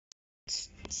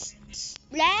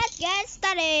let's get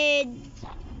started.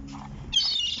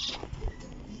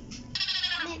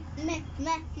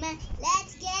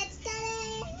 Let's get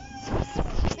started.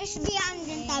 Let's be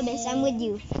Andrew Tabes. I'm with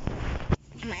you.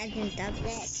 I'm Andrew Tabes.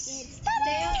 Let's get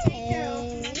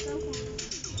started.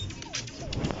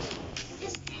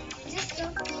 Just go.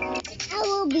 I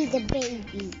will be the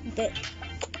baby.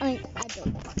 I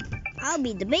don't. I'll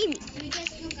be the baby. We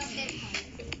just look up there.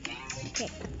 Okay.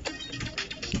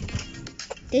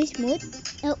 This smooth?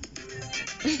 Oh.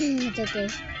 It's okay.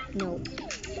 No.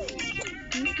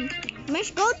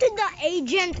 Let's go to the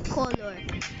agent color.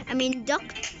 I mean duck.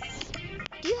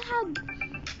 Do you have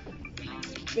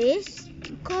this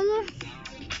color?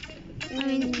 I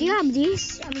mean, do you have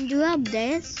this? I mean, do you have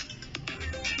this?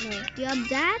 No. Do you have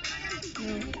that?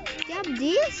 No. Do you have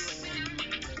this?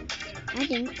 I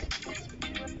think.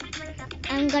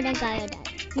 I'm gonna buy that.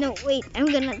 No, wait. I'm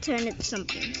gonna turn it to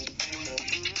something.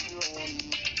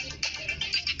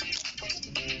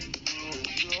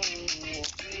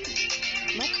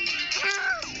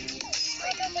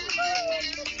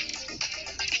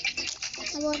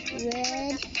 I want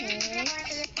red hair.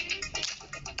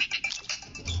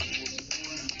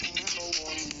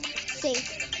 Safe.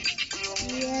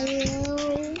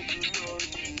 Yellow.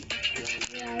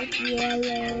 Bright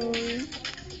yellow.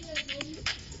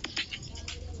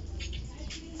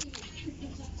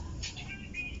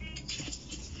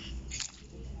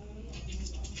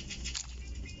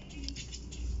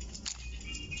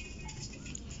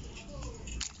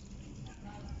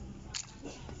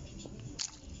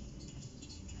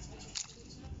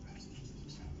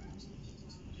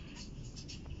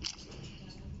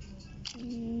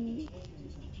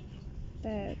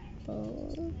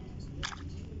 Purple,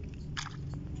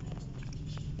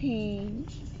 pink,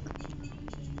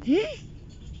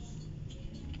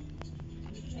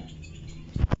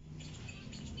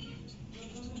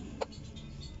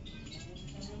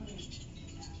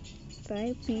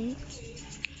 bright pink,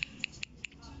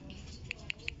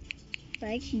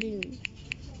 bright blue.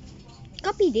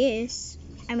 Copy this.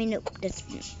 I mean, no, that's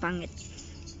pangit.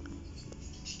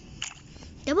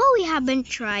 Diba we haven't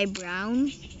tried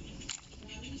brown?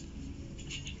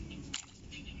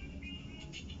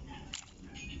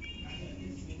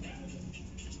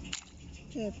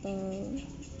 Purple.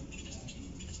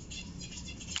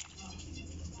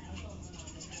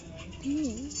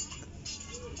 Pink.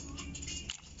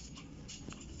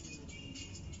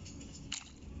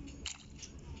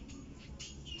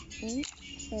 And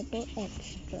purple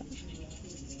extra.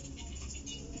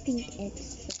 Pink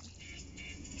extra.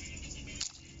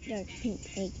 Dark pink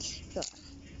extra.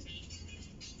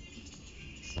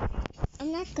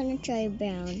 I'm not gonna try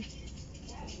brown.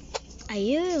 I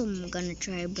am gonna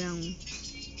try brown.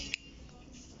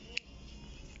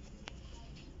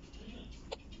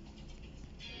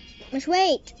 Just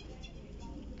wait.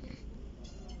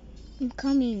 I'm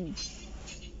coming.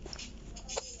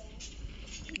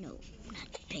 No,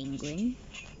 not penguin.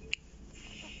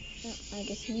 Oh, I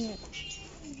just knew it.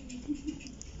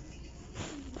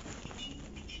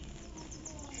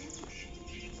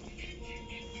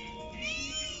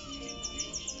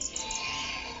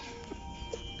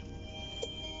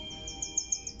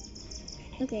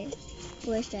 Okay,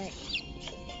 where's that?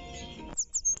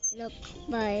 Look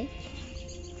by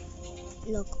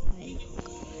look.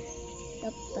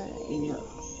 Look by look.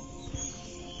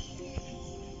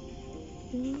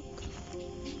 Look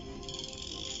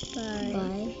by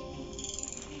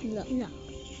look.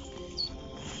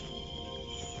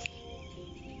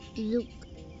 Look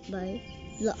by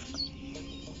look.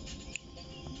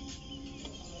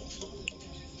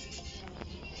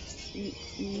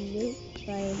 Look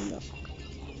by look.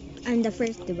 I'm the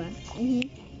first, diba?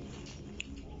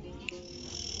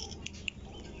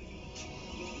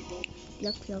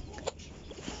 Look.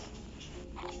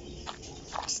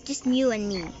 It's just you and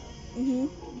me.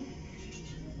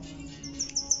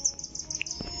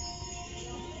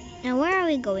 Now where are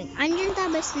we going? Andrew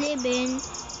Tabas live in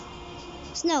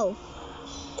snow.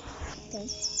 Okay.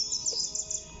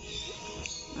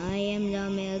 I am the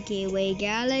Milky Way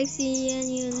galaxy and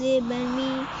you live in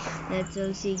me. Let's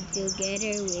all sing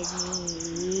together with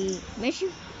me. Make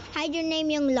sure hide your name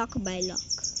yung lock by lock.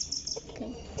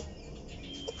 Okay.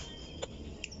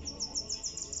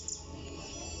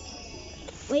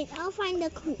 Wait, I'll find the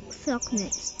clock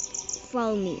nest.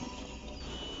 Follow me.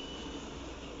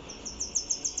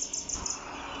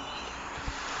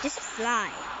 Just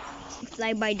fly.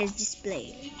 Fly by the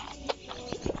display.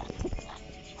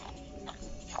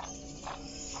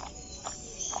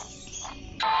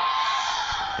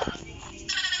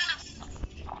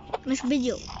 Mas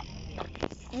video.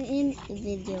 I'm in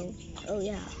video. Oh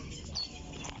yeah.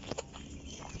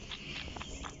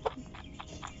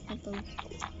 apple.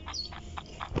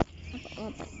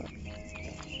 Apple.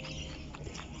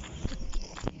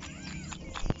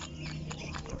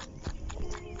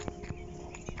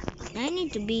 I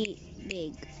need to be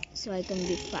big so I can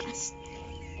be fast.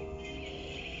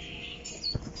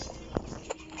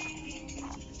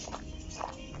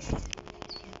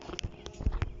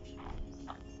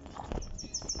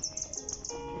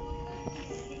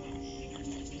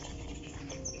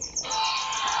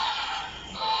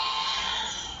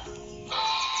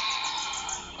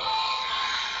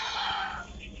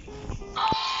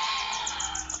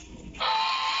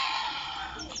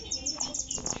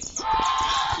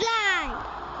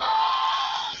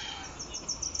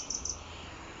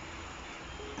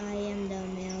 I am the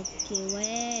Milky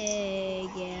Way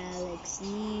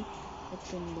galaxy.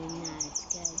 Look in the night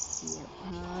sky, see a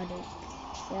party.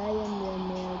 I am the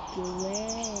Milky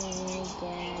Way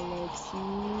galaxy.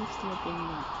 Look in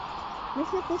the.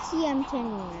 Let's look and see. I'm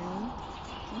turning around.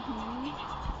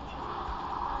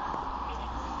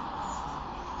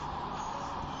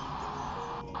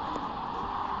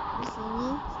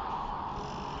 See?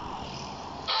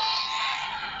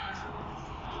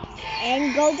 And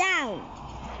go down.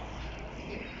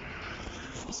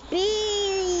 Speed!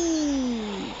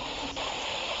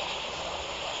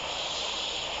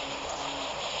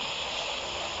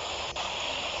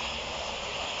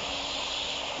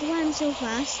 Oh, I'm so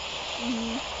fast.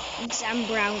 Because I'm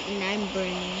brown and I'm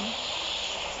burning.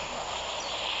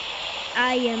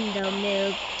 I am the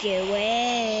Milky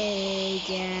Way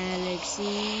galaxy.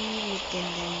 Look in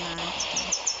the night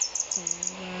sky.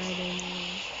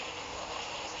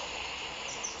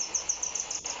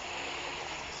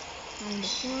 Find the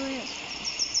forest.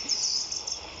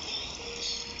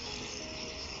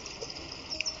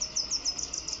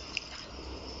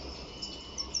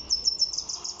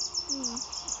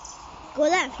 Go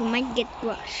left, you might get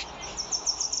crushed.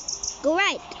 Go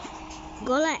right.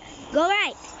 Go left. Go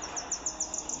right.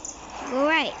 Go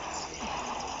right.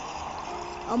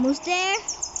 Almost there.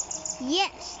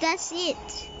 Yes, that's it.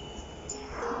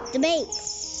 The base.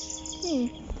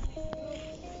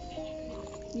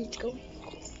 Let's go.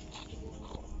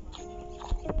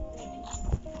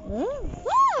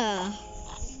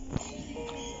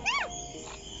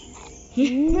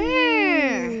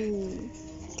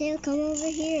 Tail, come over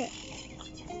here.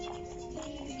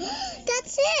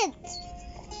 That's it.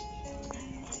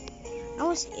 I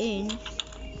was in.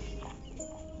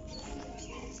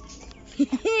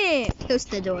 Close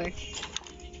the door.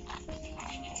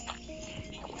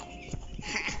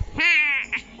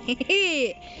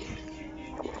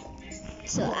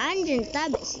 So Anjan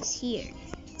Tabas is here.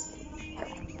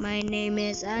 My name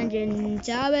is Anjan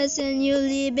Tabas and you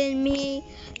live in me.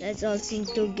 Let's all sing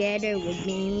together with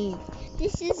me.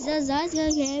 This is the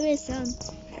Zaza Garrison.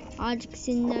 Objects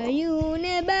in the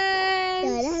universe.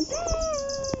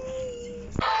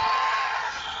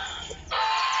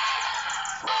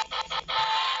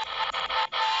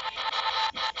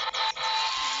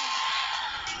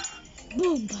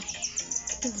 Boom!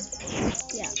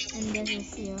 Yeah, and this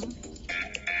is you.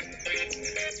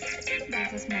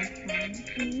 This is my friend.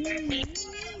 And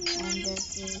this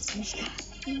is Mishka.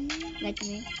 Like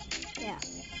me. Yeah.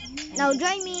 Now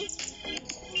join me.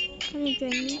 Can you join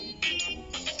me?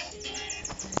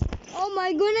 Oh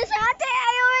my goodness, Ate!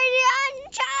 I already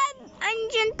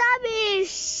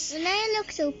Anjantabis! And I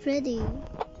look so pretty.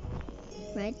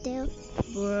 Right there.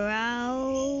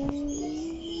 Brownie.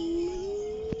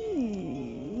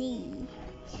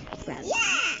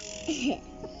 Yeah!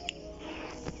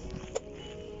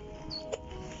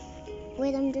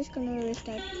 Wait, I'm just gonna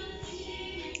restart.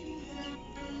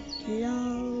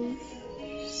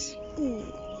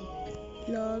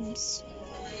 Loves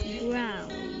brown.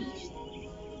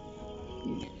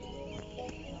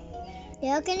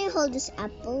 Yeah, can you hold this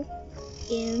apple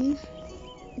in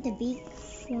the beak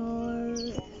for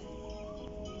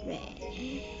red?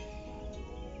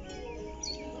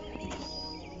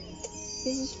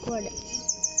 This is for the.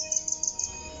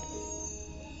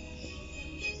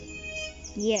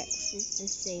 Yes, it's the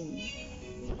same.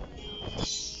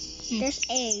 There's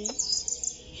A.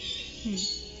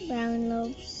 Brown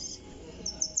loaves.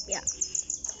 Yeah.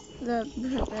 The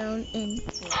brown and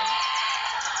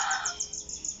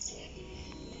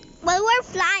well, we're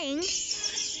flying.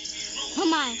 Oh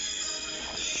my.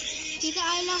 Tita,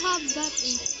 I don't have that.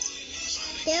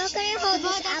 Teo, can you hold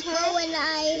this apple when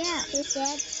I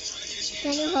reset?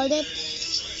 Can you hold it?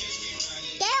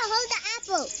 Teo, hold the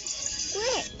apple.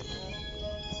 Quick.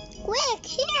 Quick,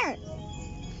 here.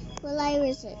 Will I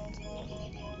reset?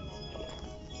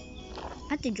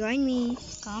 Have to join me.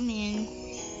 Come in.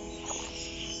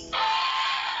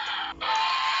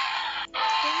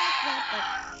 You're not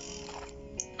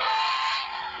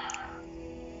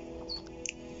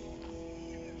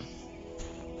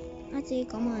Ate,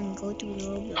 come on, go to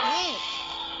Roblox. Hey!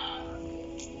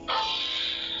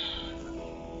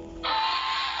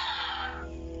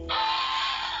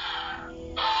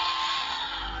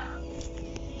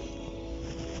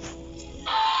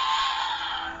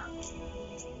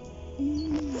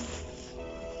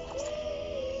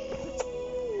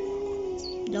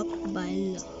 Lock by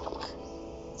lock.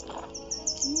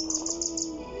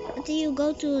 Until you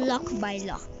go to lock by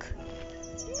lock.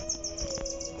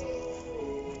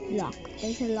 Lock.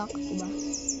 There's a lock, diba?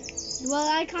 Well,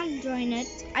 I can't join it.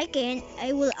 I can.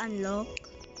 I will unlock.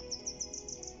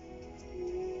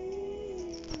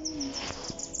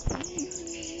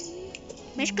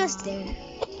 Meshka's there.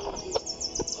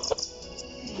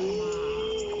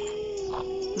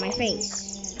 My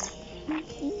face.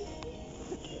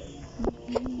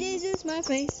 This is my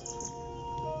face.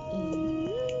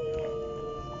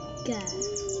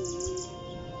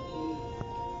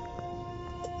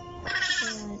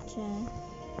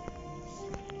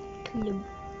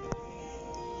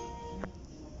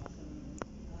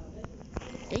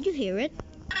 Did you hear it?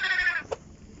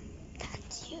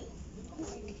 That's you.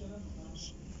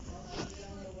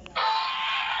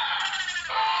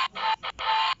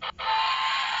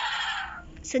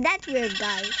 So that's weird,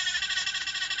 guys.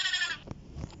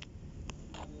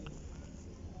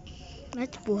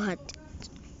 Let's buhat.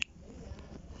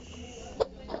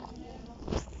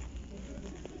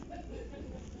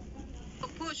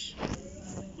 Push.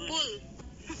 Pull.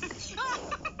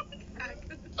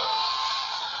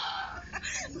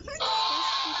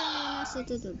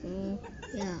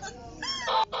 Yeah.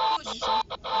 Push.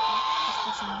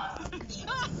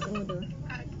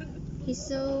 He's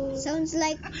so... Sounds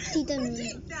like Tita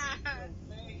Nuna.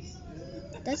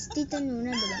 That's Tita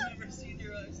Nuna, diba? I've never seen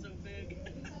your eyes so big.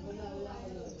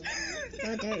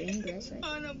 Oh, they're English, right?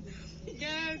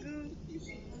 Gago.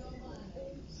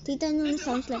 Tita Nuna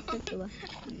sounds like that, diba?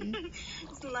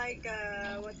 It's like,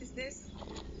 what is this?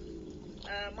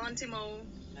 Montimo.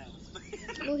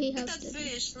 Oh, he has That the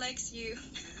fish likes you.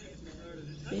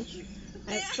 fish.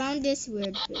 I found this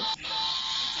weird fish.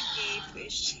 It's a gay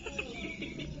fish.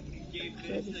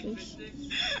 Weird fish.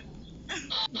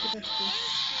 Look at that fish.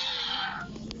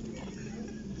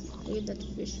 Look at that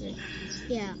fish, right?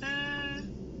 Yeah.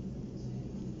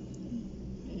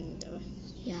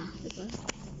 Yeah. Because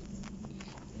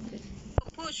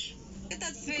Push.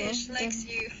 That fish likes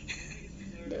you.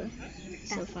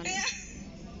 so funny.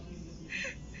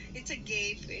 It's a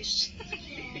gay fish.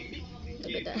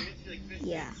 Look at that.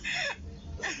 Yeah.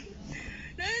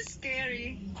 That is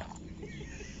scary.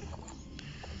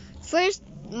 First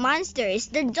monster is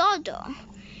the Dodo.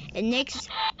 And next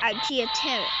are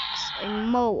Teoteryx and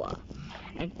Moa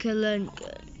and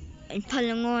Kalunga and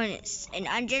Palangonis and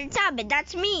Angel Tabe.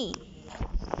 That's me.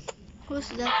 Who's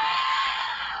that?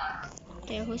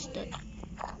 Okay, who's that?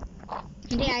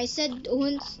 Hindi, I said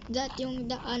who's that yung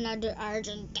the another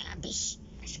Argent Tabish.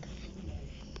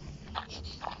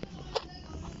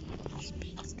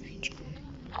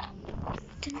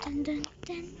 Dun, dun,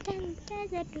 dun, dun,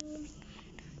 dun,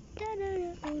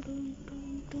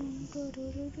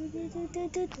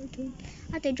 dun, dun.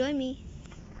 Ate, join me.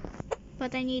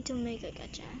 But I need to make a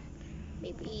gacha.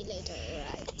 Maybe later,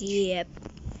 right? Yep.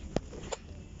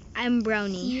 I'm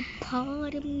Brownie. See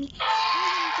part of me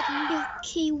in the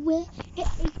Milky Way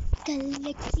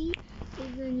galaxy.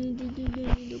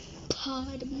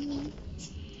 Part of me.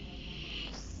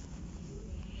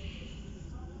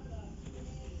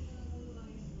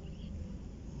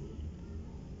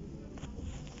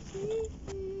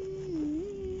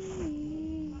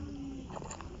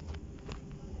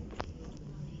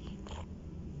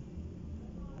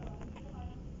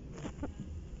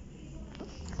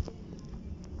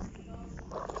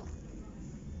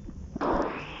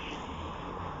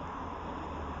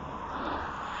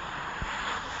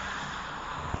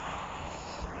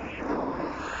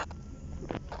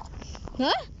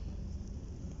 Huh?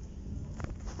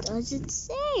 Does it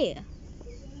say?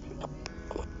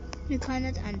 You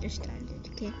cannot understand it,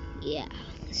 okay? Yeah,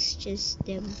 it's just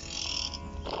them.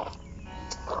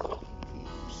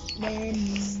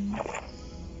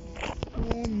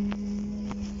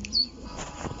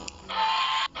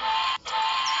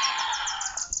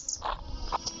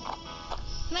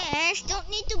 Mesh, don't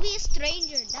need to be a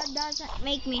stranger. That doesn't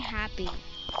make me happy.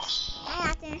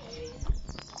 Hi, Ate.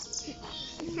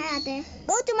 Hi, Ate.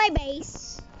 Go to my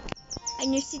base.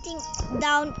 And you're sitting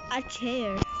down a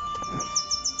chair.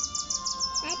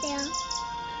 Hi, Ate.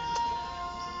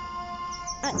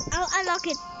 I'll unlock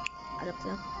it.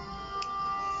 Unlock.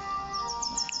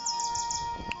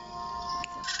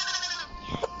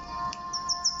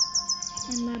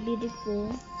 I'm not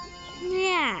beautiful.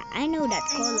 Yeah, I know that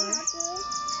color.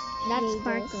 That's Rainbows.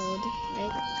 sparkled.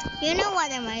 Like, you know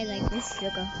what am I like this?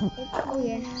 Look. Oh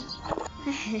yeah.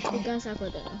 Because ako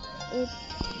din.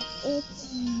 It's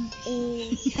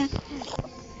a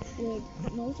with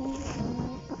motion.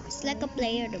 It's like a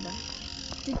player, diba?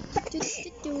 This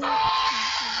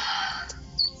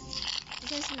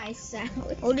is my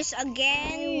sound. Oh, this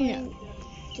again.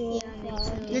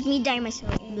 Let me die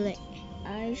myself. Blech.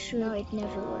 I should. No, it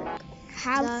never worked.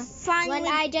 Have fun when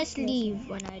with I just leave.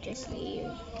 When I just leave.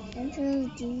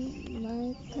 introduce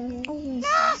my color.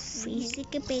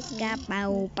 Physical pickup.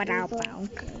 Bow, bow, bow.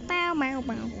 Bow, bow,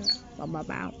 bow. Bow, bow,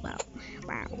 bow, bow.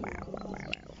 Bow, bow, bow,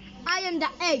 bow. I am the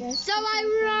egg, so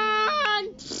I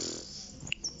run.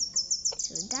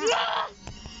 So that.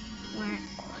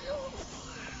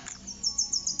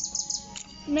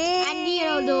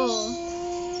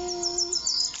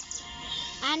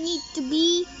 I need to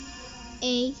be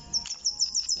a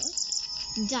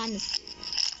dinosaur.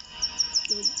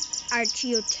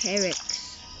 Archaeopteryx.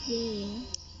 Yeah.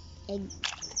 Egg.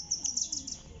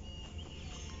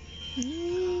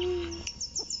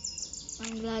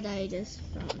 I'm glad I just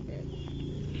found it.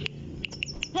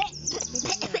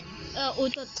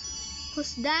 Utot.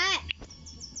 Who's that?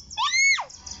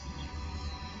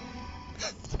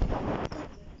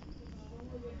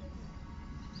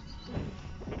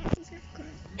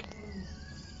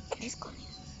 It's calling.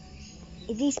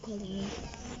 It is calling me.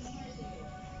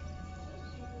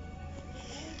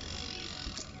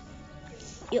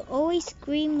 You always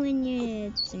scream when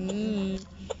it's me.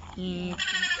 Yeah.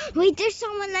 Wait, there's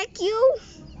someone like you.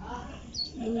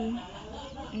 Blue.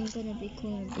 I'm gonna be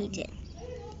cool. Eat it.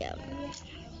 Yeah.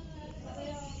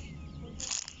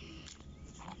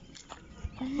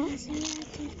 I'm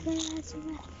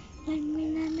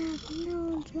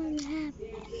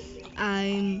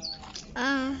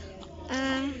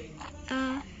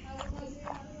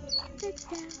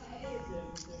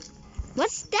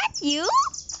What's that, you?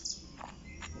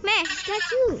 Mesh,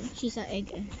 that's you. She's an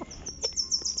egg.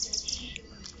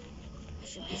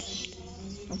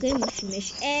 Okay,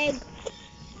 Mish egg.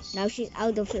 Now she's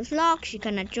out of the flock. She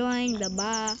cannot join. Blah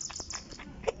blah.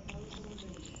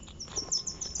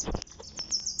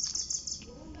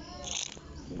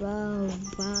 Wow,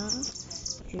 wow.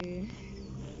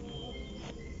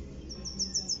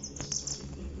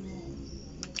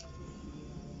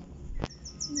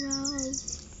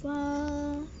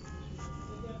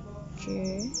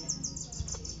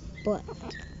 But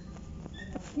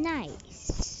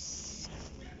nice.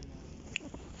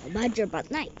 A badger, but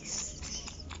nice.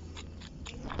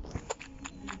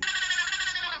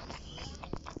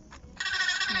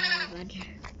 Badger.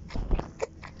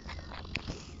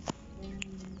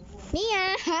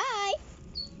 Mia, hi.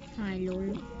 Hi,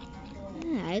 lol.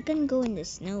 I can go in the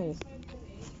snow.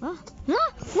 Oh,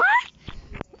 what?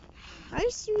 Are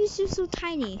you serious? You're so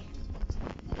tiny.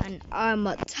 And I'm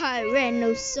a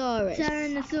Tyrannosaurus.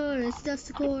 Tyrannosaurus, that's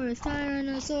the chorus.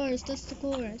 Tyrannosaurus, that's the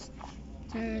chorus.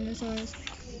 Tyrannosaurus,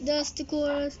 that's the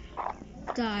chorus.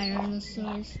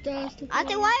 Tyrannosaurus, that's the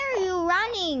chorus. Ate, why are you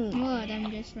running? What? I'm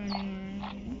just running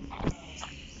around.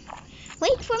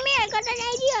 Wait for me, I got an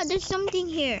idea. There's something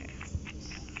here.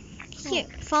 Here,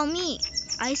 for me.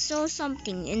 I saw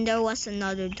something and there was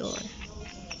another door.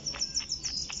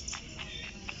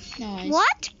 Nice.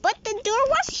 What? But the door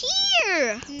was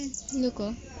here. Look.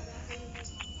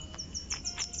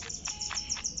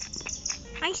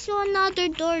 I saw another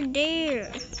door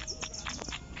there.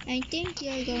 I think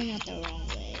you're going out the wrong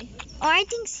way. Oh, I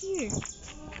think it's here.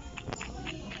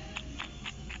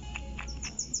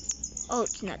 Oh,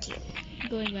 it's not here.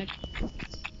 Going back.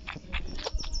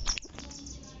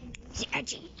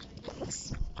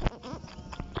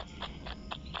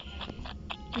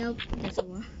 Nope, that's a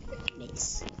war.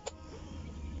 Nice.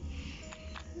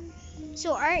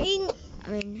 So I'm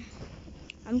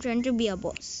trying to be a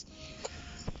boss.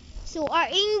 So our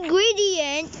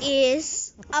ingredient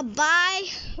is a buy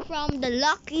from the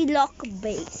Lucky Lock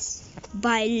base.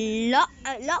 By lock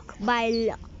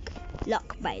by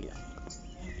lock by lock.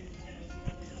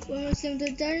 When we swim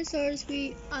the dinosaurs,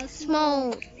 we are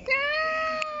Small,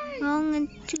 long and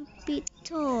 2 feet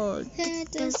tall.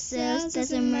 The cells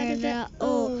doesn't matter at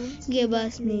all. Give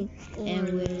us meat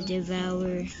and we'll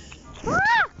devour.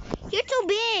 Ah! You're too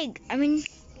big. I mean,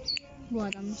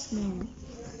 What? I'm small.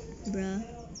 bruh.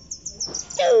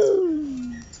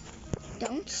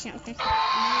 Don't shout at me.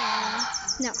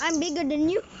 Now I'm bigger than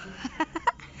you.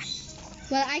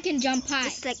 Well, I can jump high.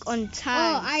 It's like on Oh,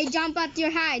 time. I jump at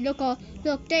your height. Look,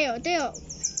 Teo. Look,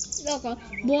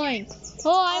 boing.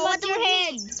 Oh, I'm Oh, at your what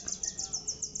head.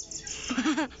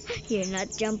 You're not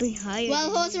jumping higher. Well,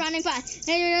 who's running fast?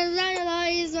 Get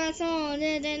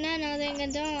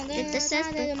the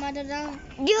suspect.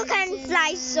 You can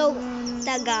fly so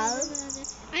Tagal.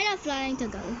 I'm not flying to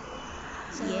go.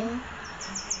 So, Yeah.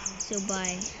 So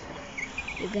bye.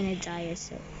 You're gonna die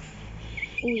yourself.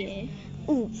 oh yeah.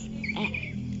 Ooh.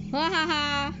 Ha ha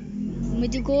ha.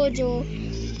 Medyo gojo.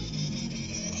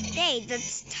 Hey,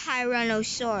 that's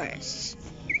Tyrannosaurus.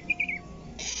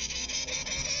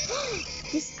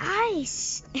 This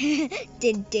ice.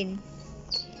 Tintin.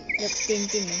 Look,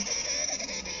 Tintin.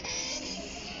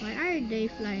 Why are they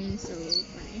flying so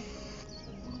funny?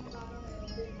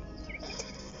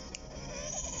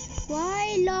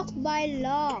 Why lock by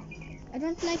lock? I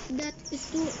don't like that.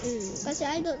 It's too Because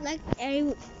I don't like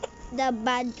the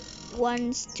bad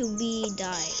ones to be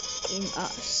die in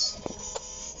us.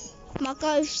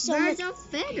 Maka, if someone... birds of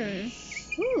feather.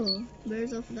 Ooh,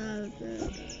 birds of the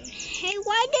feather. Hey,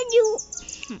 why did you...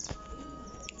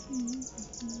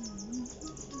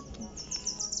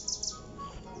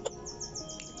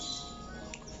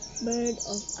 Bird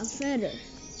of a feather.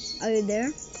 Are you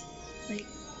there? Wait.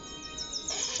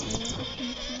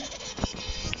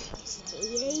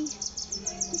 Yay.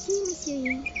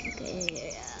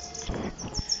 Okay.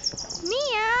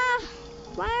 Mia!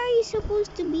 Why are you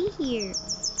supposed to be here?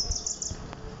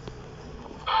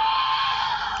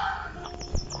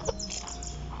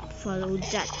 Follow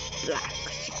that black.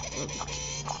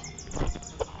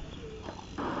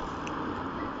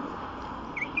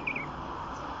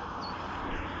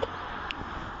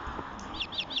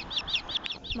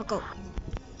 Mako.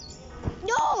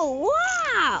 No!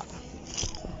 Wow!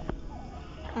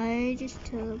 I just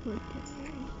teleported.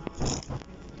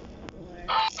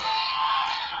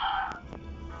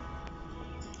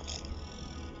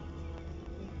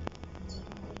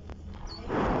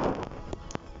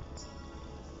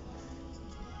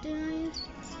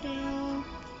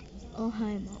 Oh,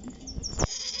 hi, Mom.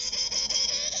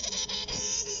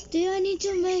 Do I need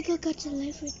to make a cut to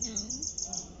life right now?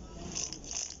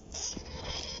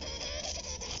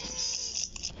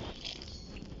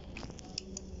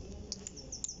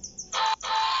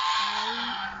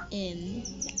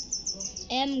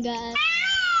 M guys.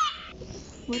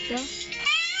 What the?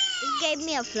 He gave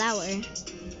me a flower.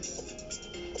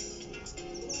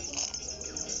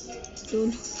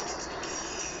 Dude.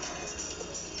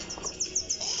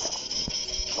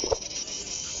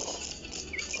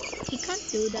 He can't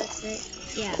do that, right?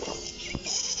 Yeah.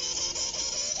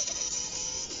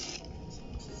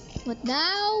 What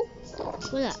now?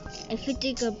 Wala. If you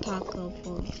take a Paco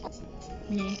for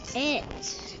it.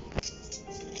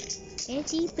 Where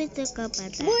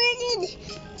did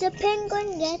the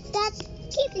penguin get that?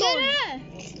 Keep going.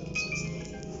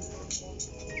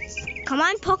 Come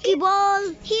on,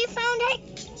 Pokeball. He found it.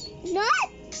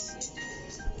 Nuts.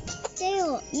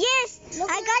 Tail. Yes, Look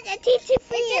I at- got a TT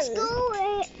free. Just go.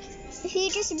 He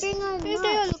just bring a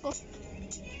nut.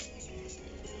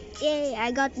 Yay,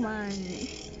 I got one.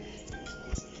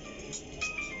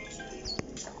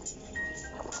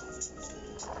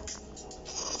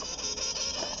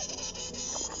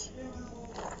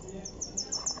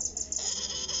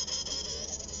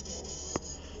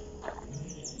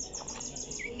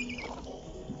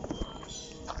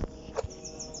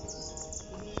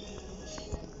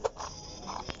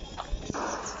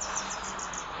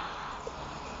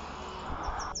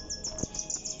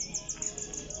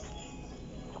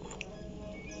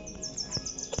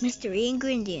 Mystery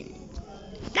ingredient.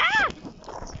 Ah!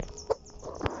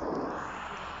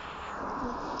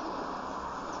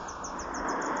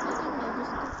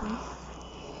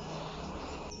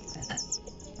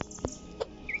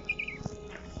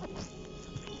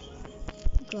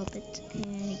 Drop it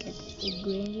and get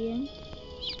ingredient.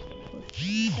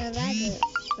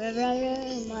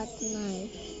 Not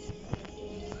nice.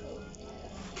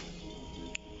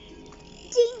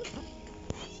 Ding.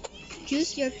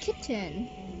 Choose your kitten.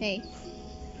 Hey.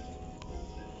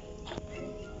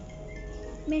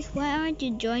 Miss, why aren't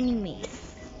you joining me?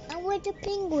 I'm with the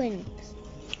penguin.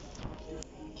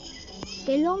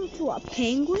 Belong to a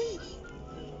penguin?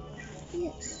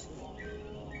 Yes.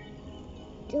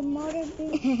 The mother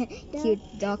Cute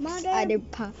duck's mother- other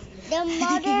pa. the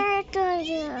mother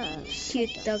to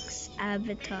Cute duck's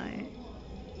avatar.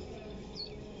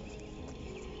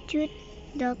 Cute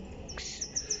ducks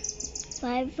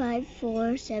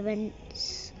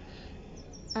 5547's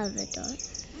avatar.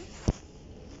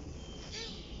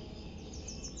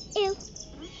 Ew.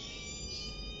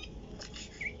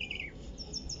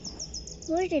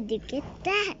 Where did you get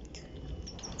that?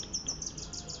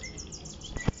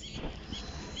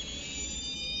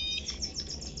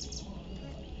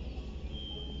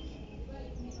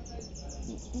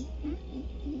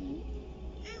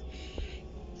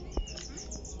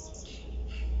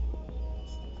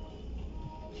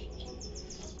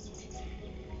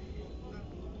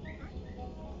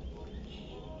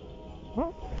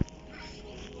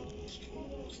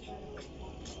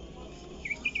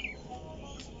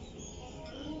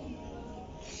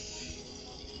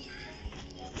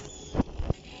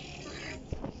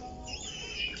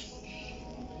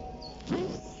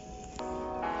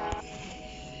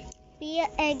 Be an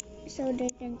egg so they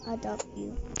can adopt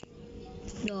you.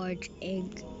 Large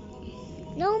egg.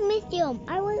 No, medium.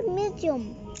 I want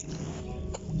medium.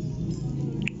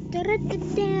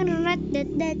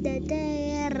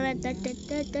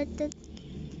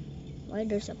 Why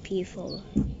there's a people?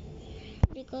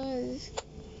 Because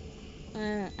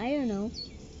I don't know.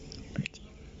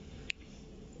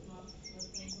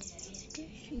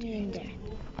 me and that.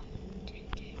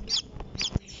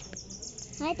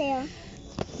 Hi there.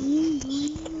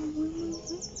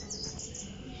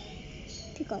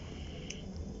 Pick up.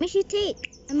 We should tell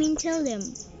them.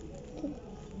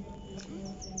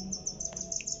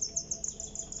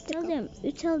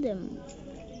 Tell them.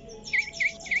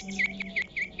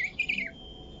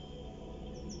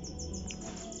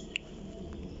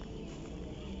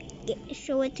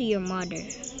 Show it to your mother.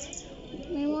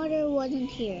 My mother wasn't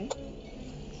here.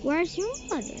 Where's your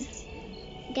mother?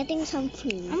 Getting some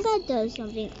food. I'm gonna tell you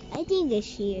something. I think it's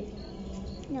here.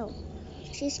 No.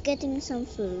 She's getting some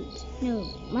food. No,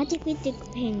 Matipitik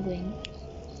penguin.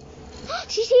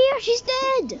 She's here! She's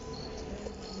dead!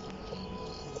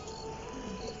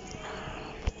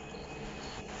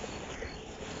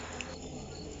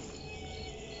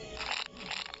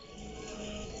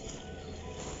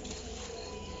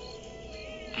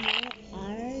 Where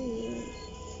are you?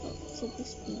 Oh,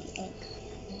 supposed to be the egg.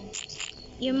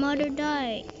 Your mother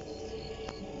died.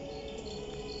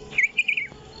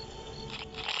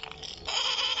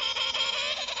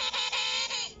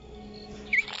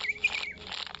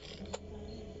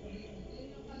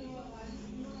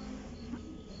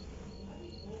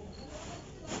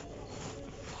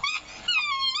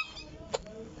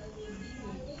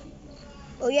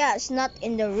 Oh yeah, it's not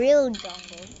in the real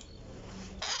jungle.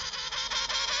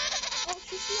 Oh,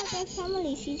 she's not our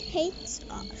family. She hates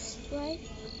us, right?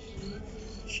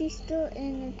 She's still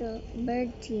in the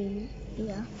bird team.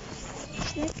 Yeah.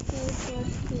 Let's go to a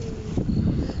team.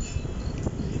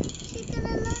 She's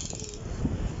gonna love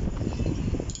me.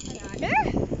 Another?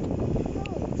 No,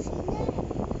 she left.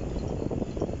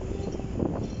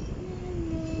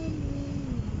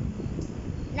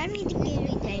 Let me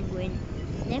take your penguin.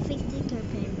 Let me take your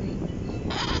penguin.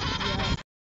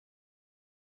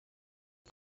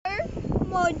 Your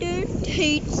mother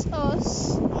hates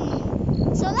us.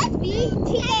 So let's be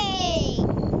today.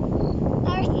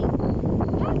 Parakeet?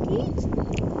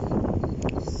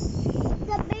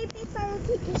 The baby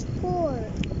parakeet is poor.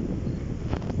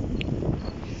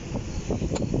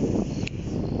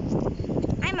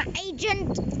 I'm an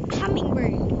agent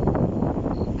hummingbird.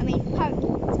 I mean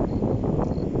parakeet.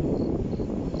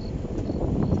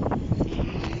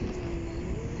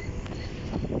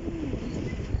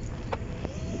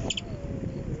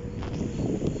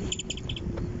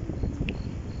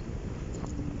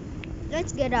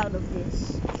 Let's get out of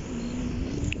this.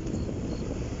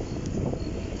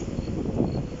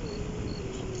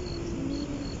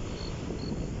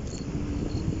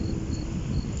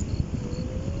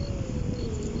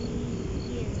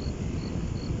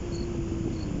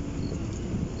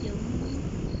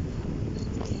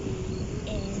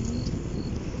 And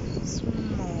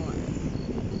small.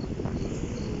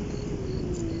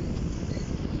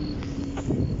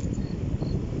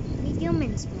 Medium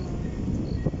and small.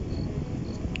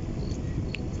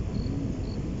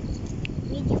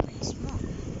 Medium and small.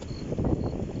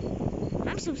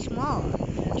 I'm so small.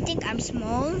 You think I'm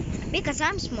small? Because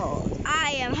I'm small.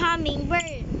 I am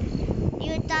hummingbird.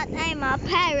 You thought I'm a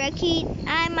parakeet.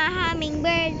 I'm a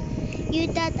hummingbird. You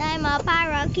thought I'm a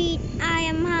parakeet. I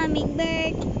am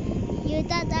hummingbird. You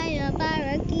thought I'm a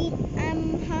parakeet.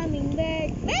 I'm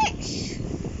hummingbird. Bitch!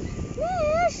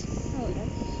 Yes! Oh,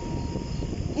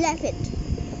 left it.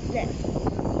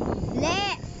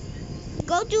 Left.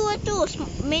 Go to a two.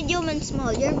 Medium and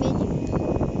small. You're medium.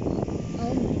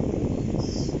 Oh my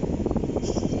goodness.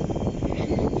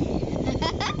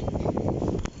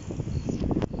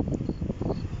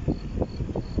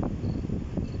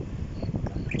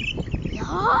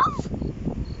 Love?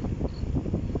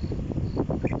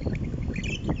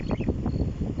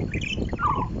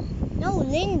 No,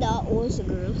 Linda was a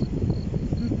girl.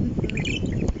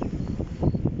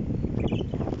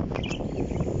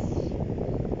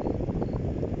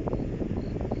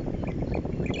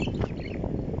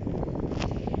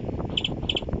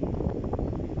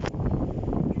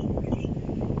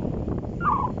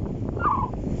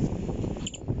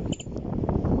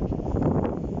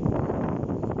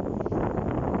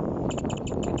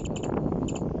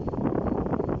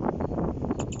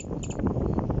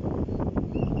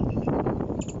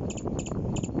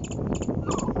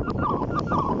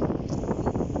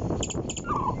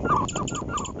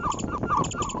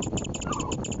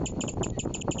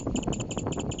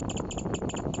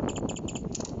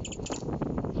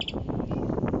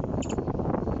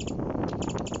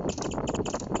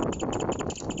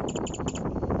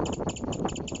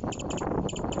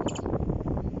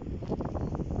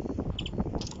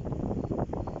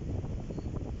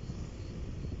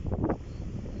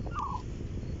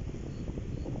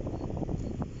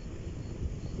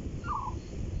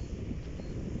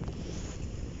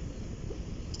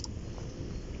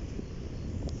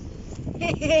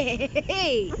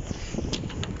 Hey.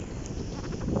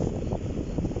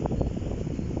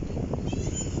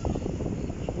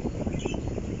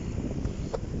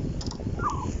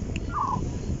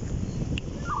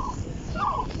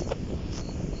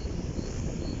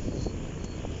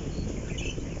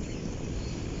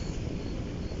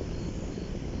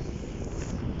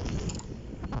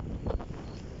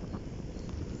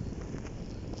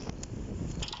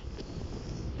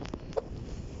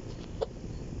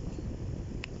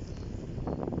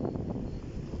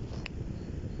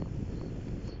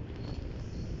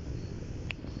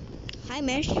 Hi,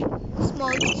 Mesh.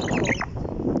 Small.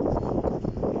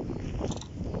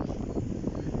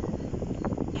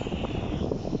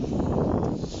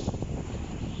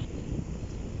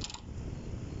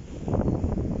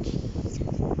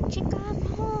 Check out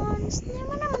horns.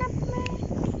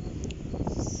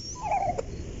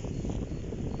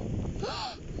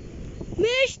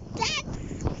 Mish, that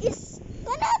is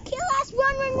gonna kill us.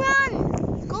 Run, run, run.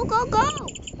 Go, go, go.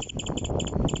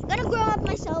 Gonna grow up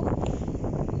myself.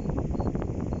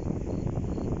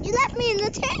 You left me in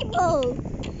the table.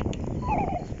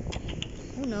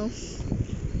 Oh no.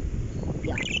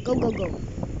 Yeah, go, go, go.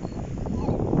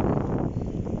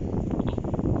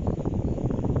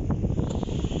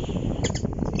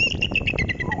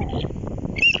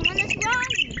 Come on, let's run.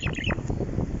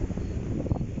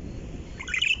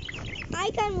 I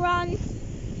can run.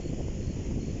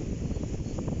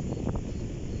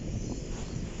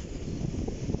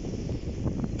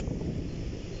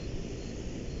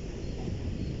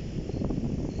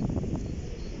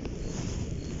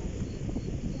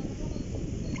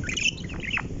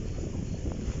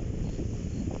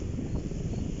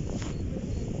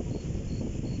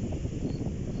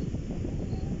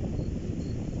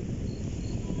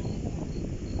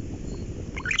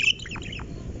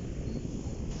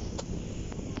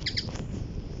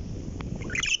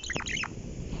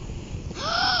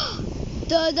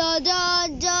 Da da da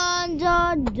da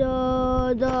da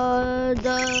da da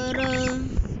da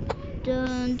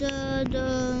da da da.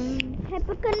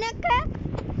 Heppakanaka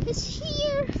is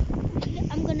here.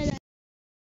 I'm gonna die.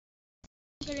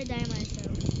 I'm gonna die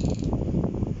myself.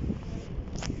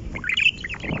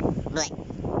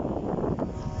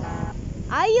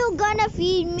 Are you gonna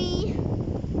feed me?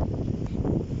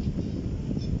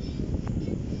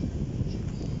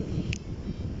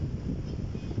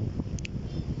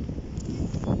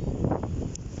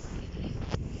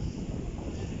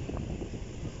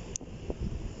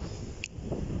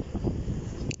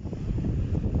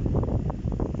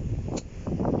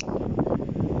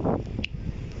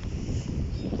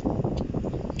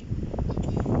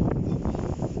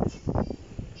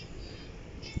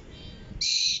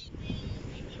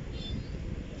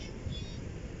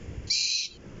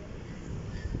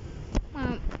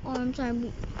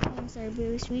 Arms are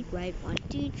very sweet, right? 1,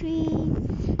 2, 3.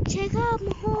 Check out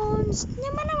my horns.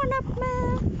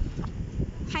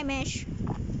 Hi, Mesh.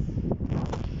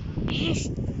 Mesh.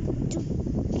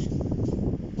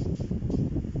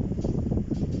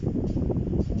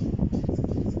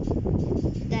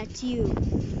 That's you.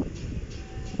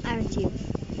 Aren't you?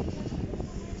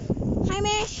 Hi,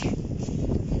 Mesh.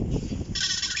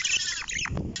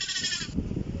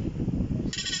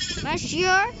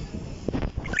 Monsieur?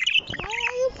 Why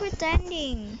are you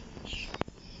pretending?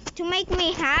 To make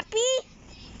me happy?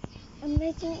 I'm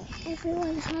making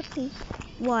everyone happy.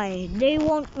 Why? They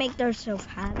won't make themselves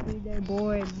happy. They're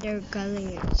bored. They're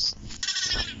colors.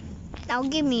 Now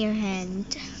give me your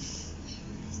hand.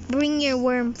 Bring your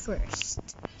worm first.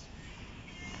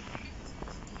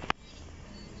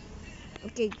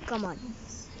 Okay, come on.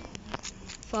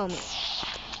 Follow me.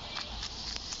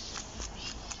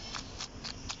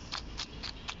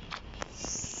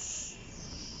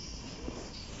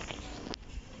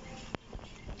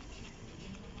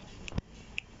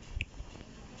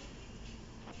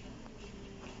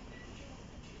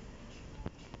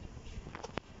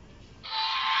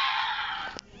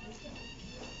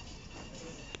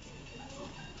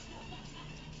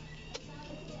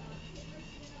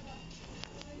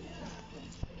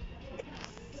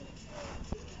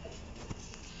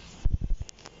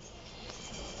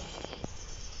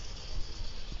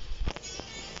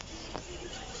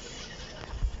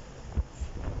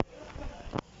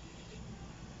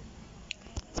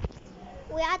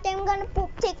 Wait, I think I'm gonna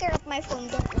take care of my phone.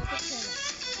 Don't let it turn off.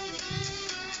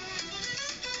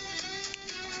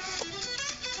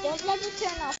 Don't let it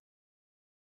turn off.